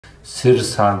सिर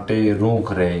सांटे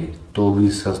रूख रहे तो भी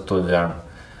सस्तो जान।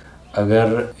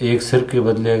 अगर एक सिर के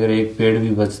बदले अगर एक पेड़ भी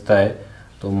बचता है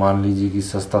तो मान लीजिए कि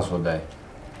सस्ता सौदा है।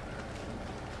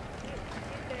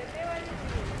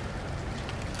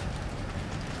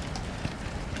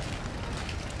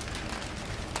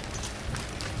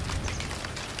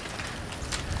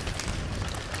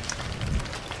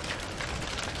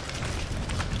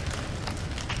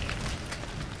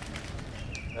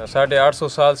 साढ़े 800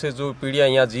 साल से जो पीढ़ियाँ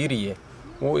यहाँ जी रही है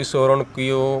वो इस ओरण की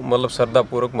मतलब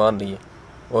श्रद्धापूर्वक मान रही है,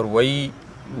 और वही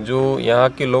जो यहाँ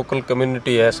की लोकल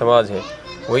कम्युनिटी है, समाज है,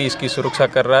 वही इसकी सुरक्षा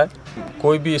कर रहा है।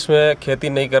 कोई भी इसमें खेती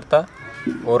नहीं करता,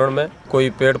 ओरण में कोई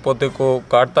पेड़ पौधे को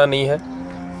काटता नहीं है,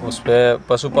 उसमें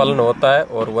पशुपालन होता है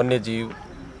और वन्य जीव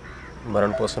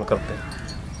भरण पोषण करते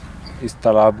हैं। इस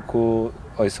तालाब को,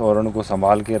 इस ओरण को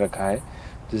संभाल के रखा है,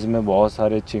 जिसमें बहुत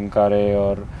सारे चिंकारे,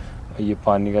 और ये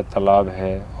पानी का तालाब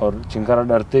है। और चिंकारा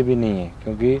डरते भी नहीं है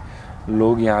क्योंकि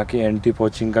लोग यहाँ के एंटी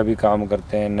पोचिंग का भी काम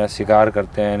करते हैं, न शिकार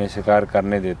करते हैं न शिकार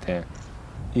करने देते हैं।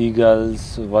 ईगल्स,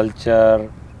 वल्चर,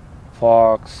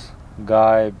 फॉक्स,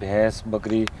 गाय, भैंस,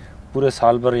 बकरी पूरे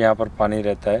साल भर यहाँ पर पानी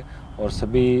रहता है, और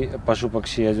सभी पशु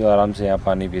पक्षी है जो आराम से यहाँ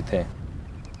पानी पीते हैं।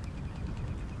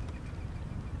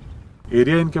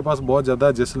 एरिया इनके पास बहुत ज़्यादा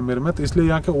है जैसलमेर में, तो इसलिए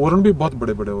यहाँ के ओरण भी बहुत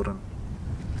बड़े बड़े ओरण।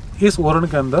 इस ओरण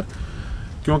के अंदर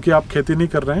क्योंकि आप खेती नहीं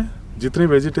कर रहे हैं, जितनी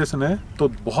वेजिटेशन है, तो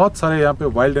बहुत सारे यहाँ पे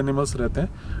वाइल्ड एनिमल्स रहते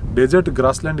हैं। डेजर्ट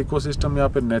ग्रासलैंड इकोसिस्टम यहाँ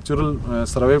पे नेचुरल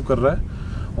सर्वाइव कर रहा है,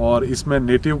 और इसमें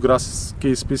नेटिव ग्रास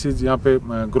की स्पीसीज यहाँ पे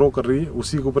ग्रो कर रही है,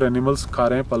 उसी के ऊपर एनिमल्स खा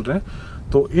रहे हैं, पल रहे हैं।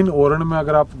 तो इन ओरण में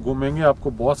अगर आप घूमेंगे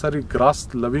आपको बहुत सारी ग्रास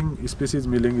लविंग स्पीसीज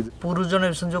मिलेंगी। पूर्वजों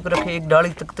ने संजो के रखे, एक डाली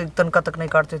तक तनका तक नहीं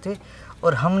काटते थे,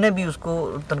 और हमने भी उसको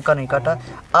तनका नहीं काटा।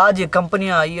 आज ये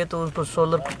कंपनियां आई है तो उसको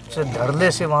सोलर से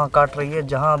धड़ल्ले से वहाँ काट रही है,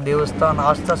 जहाँ देवस्थान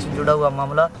आस्था से जुड़ा हुआ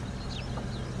मामला।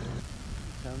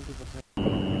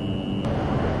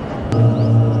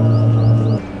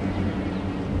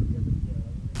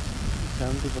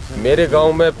 मेरे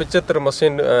गांव में 75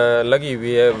 मशीन लगी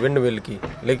हुई है विंड मिल की,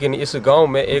 लेकिन इस गांव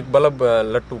में एक बल्ब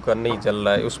लट्टू का नहीं जल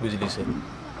रहा है उस बिजली से।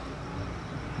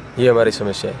 ये हमारी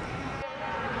समस्या है।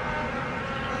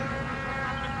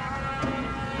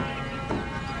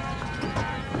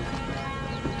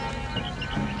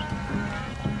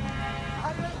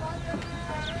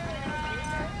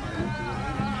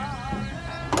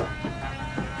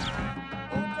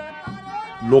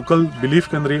 लोकल बिलीफ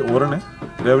के अंदर ये ओरण है,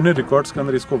 रेवेन्यू रिकॉर्ड्स के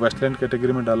अंदर इसको वेस्टलैंड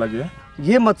कैटेगरी में डाला गया है।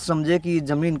 ये मत समझे कि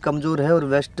जमीन कमजोर है और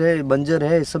वेस्ट है, बंजर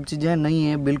है, सब चीजें नहीं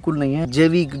है, बिल्कुल नहीं है।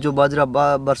 जैविक जो बाजरा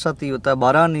बरसाती होता है,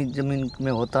 बारानी जमीन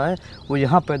में होता है, वो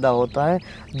यहाँ पैदा होता है।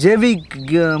 जैविक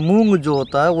मूंग जो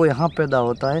होता है वो यहाँ पैदा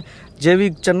होता है।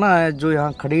 जैविक चना है जो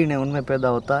यहाँ खड़ीन है उनमें पैदा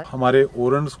होता है। हमारे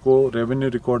ओरन्स को रेवेन्यू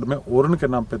रिकॉर्ड में ओरण के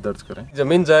नाम पे दर्ज करें।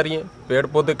 जमीन जा रही है, पेड़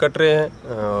पौधे कट रहे हैं,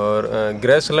 और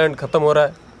ग्रासलैंड खत्म हो रहा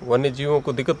है, वन्य जीवों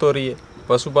को दिक्कत हो रही है,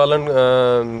 पशुपालन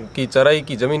की चराई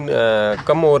की जमीन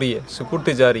कम हो रही है,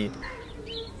 सिकुड़ती जा रही है।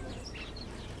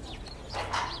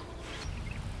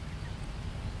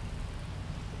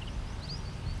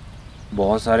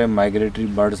 बहुत सारे माइग्रेटरी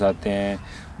बर्ड्स आते हैं,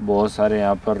 बहुत सारे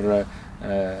यहाँ पर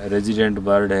रेजिडेंट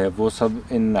बर्ड है, वो सब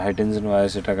इन हाई टेंशन वायर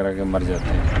से टकरा के मर जाते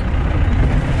हैं।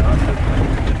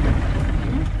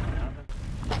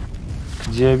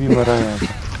 ये भी मरा है,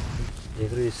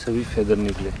 देख रहे सभी फेदर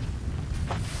निकले,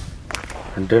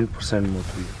 100%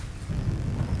 मौत हुई।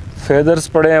 फेदर्स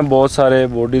पड़े हैं बहुत सारे,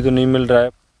 बॉडी तो नहीं मिल रहा है।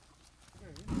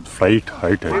 फ्लाइट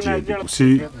हाइट है जी,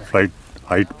 उसी फ्लाइट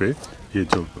हाइट पे ये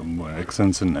जो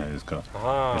एक्सटेंशन है इसका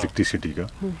इलेक्ट्रिसिटी का,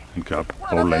 इनके आप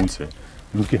पावर लाइन से,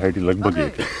 उनकी हाइट लगभग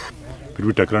एक है, फिर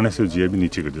भी टकराने से जी भी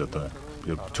नीचे गिर जाता है।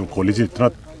 जो कॉलेज इतना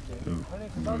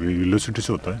वेलोसिटी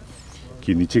से होता है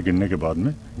कि नीचे गिरने के बाद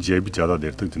में जी भी ज़्यादा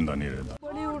देर तक जिंदा नहीं रहता।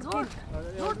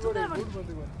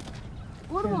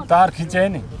 तार खींचे है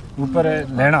नहीं ऊपर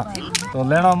लेना, तो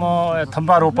लेना में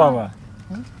थंबा रोपा हुआ,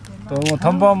 तो वो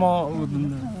थंबा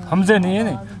में हमसे नहीं है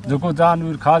नहीं, जो को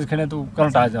जानवर खास खेने तो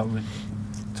करंट आ जाओगे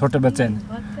छोटे बच्चे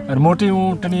ने। और मोटी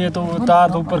ऊँटनी है तो तार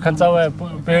तो ऊपर खंचा हुआ है,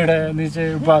 पेड़ है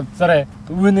नीचे ऊपर चरे,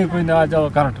 तो वो नहीं कोई ना आ जाओ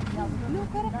करंट।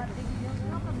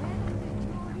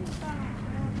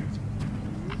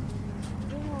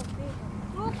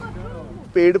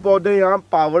 पेड़ पौधे यहाँ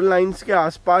पावर लाइंस के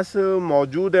आसपास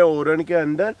मौजूद है ओरण के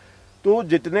अंदर, तो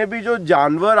जितने भी जो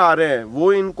जानवर आ रहे हैं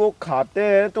वो इनको खाते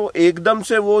हैं, तो एकदम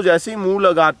से वो जैसे ही मुंह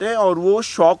लगाते हैं और वो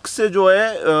शौक से जो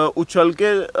है उछल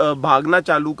के भागना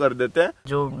चालू कर देते हैं।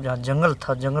 जो यहाँ जंगल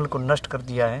था, जंगल को नष्ट कर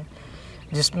दिया है,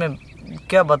 जिसमें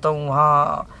क्या बताऊँ,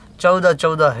 वहाँ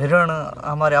 14 हिरण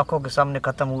हमारे आंखों के सामने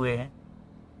खत्म हुए हैं।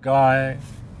 गाय,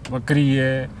 बकरी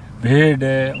है, भेड़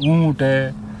है, ऊँट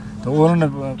है, तो ओरण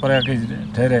पर आके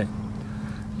ठहरे।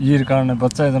 ये कारण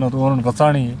बच्चा इतना तो ओरण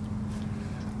बचानी है,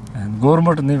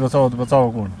 गवर्नमेंट नहीं बचाओ तो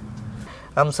बचाओ कौन।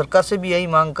 हम सरकार से भी यही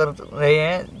मांग कर रहे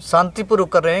हैं,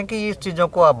 शांतिपूर्वक कर रहे हैं कि इस चीज़ों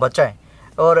को आप बचाएं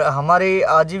और हमारे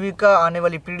आजीविका आने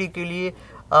वाली पीढ़ी के लिए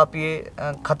आप ये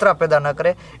खतरा पैदा ना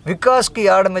करें। विकास की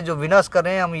आड़ में जो विनाश कर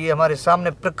रहे हैं हम, ये हमारे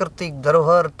सामने प्राकृतिक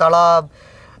धरोहर, तालाब,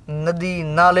 नदी,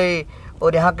 नाले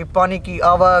और यहाँ की पानी की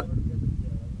आवक,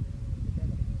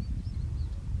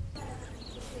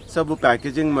 सब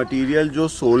पैकेजिंग मटेरियल जो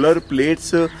सोलर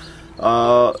प्लेट्स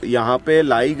यहाँ पे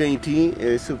लाई गई थी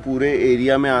इस पूरे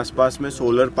एरिया में आसपास में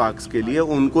सोलर पार्क्स के लिए,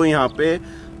 उनको यहाँ पे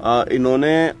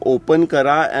इन्होंने ओपन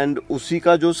करा एंड उसी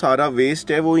का जो सारा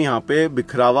वेस्ट है वो यहाँ पे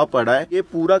बिखरावा पड़ा है। ये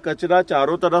पूरा कचरा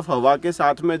चारों तरफ हवा के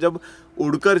साथ में जब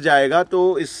उड़कर जाएगा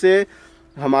तो इससे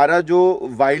हमारा जो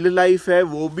वाइल्ड लाइफ है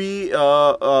वो भी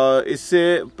इससे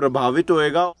प्रभावित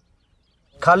होएगा।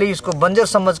 खाली इसको बंजर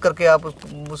समझ करके आप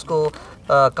उसको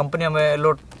कंपनियों में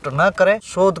अलॉट ना करें।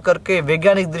 शोध करके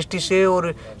वैज्ञानिक दृष्टि से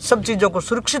और सब चीज़ों को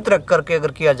सुरक्षित रख करके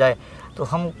अगर किया जाए तो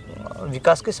हम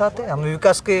विकास के साथ हैं, हम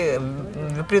विकास के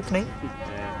विपरीत नहीं।